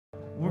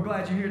We're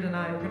glad you're here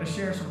tonight. We're going to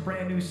share some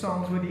brand new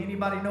songs with you.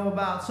 Anybody know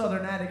about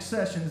Southern Attic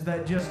Sessions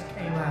that just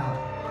came out?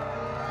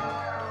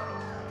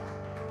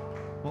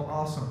 Well,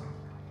 awesome.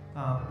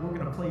 We're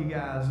going to play you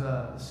guys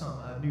some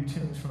new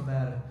tunes from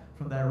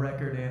that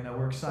record, and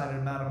we're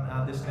excited about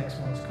them. This next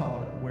one's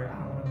called Where I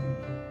Wanna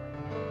Be.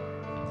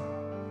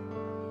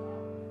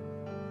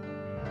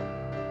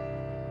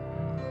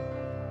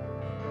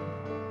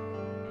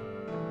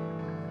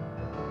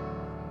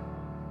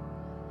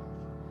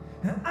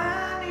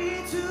 I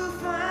need to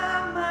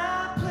find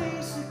my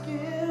place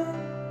again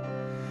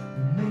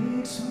that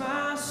makes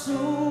my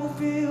soul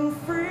feel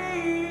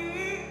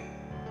free.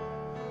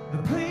 The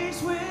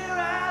place where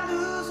I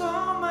lose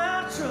all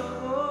my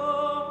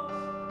troubles.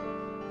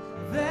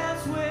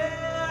 That's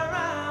where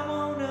I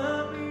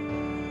wanna be.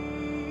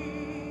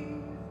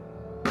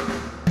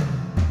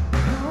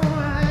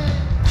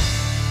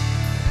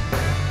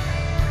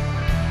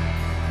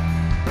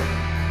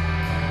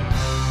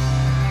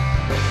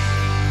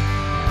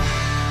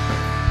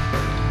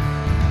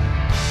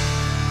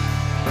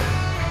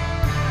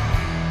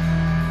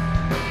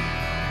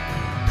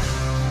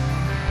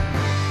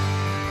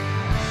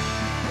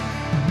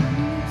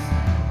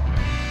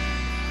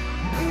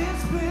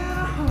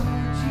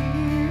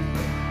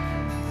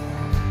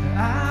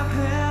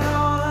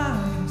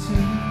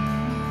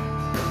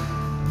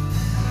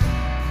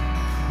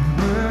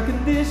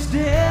 This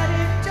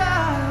dead-end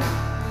job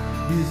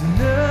is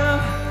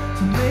enough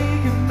to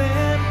make a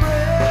man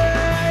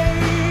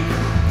break.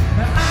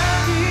 I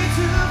need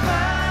to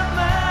find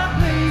my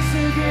place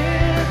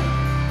again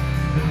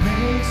that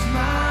makes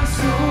my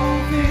soul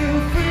feel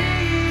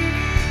free.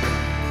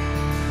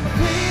 A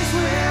place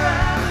where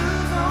I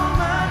lose all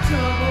my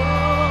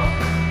trouble.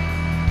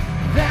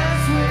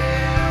 That's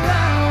where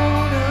I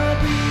wanna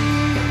be.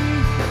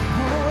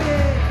 Oh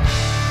yeah.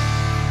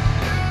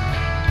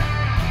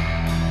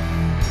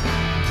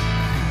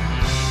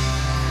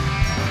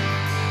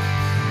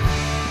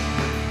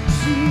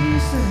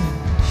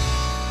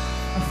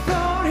 I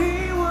thought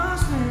he was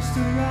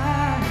Mr.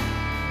 Right,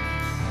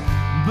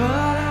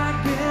 but I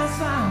guess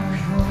I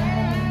was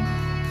wrong.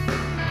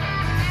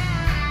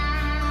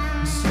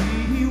 You see,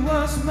 he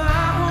was my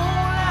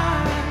whole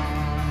life,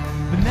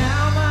 but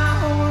now my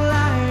whole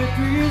life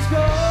is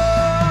gone.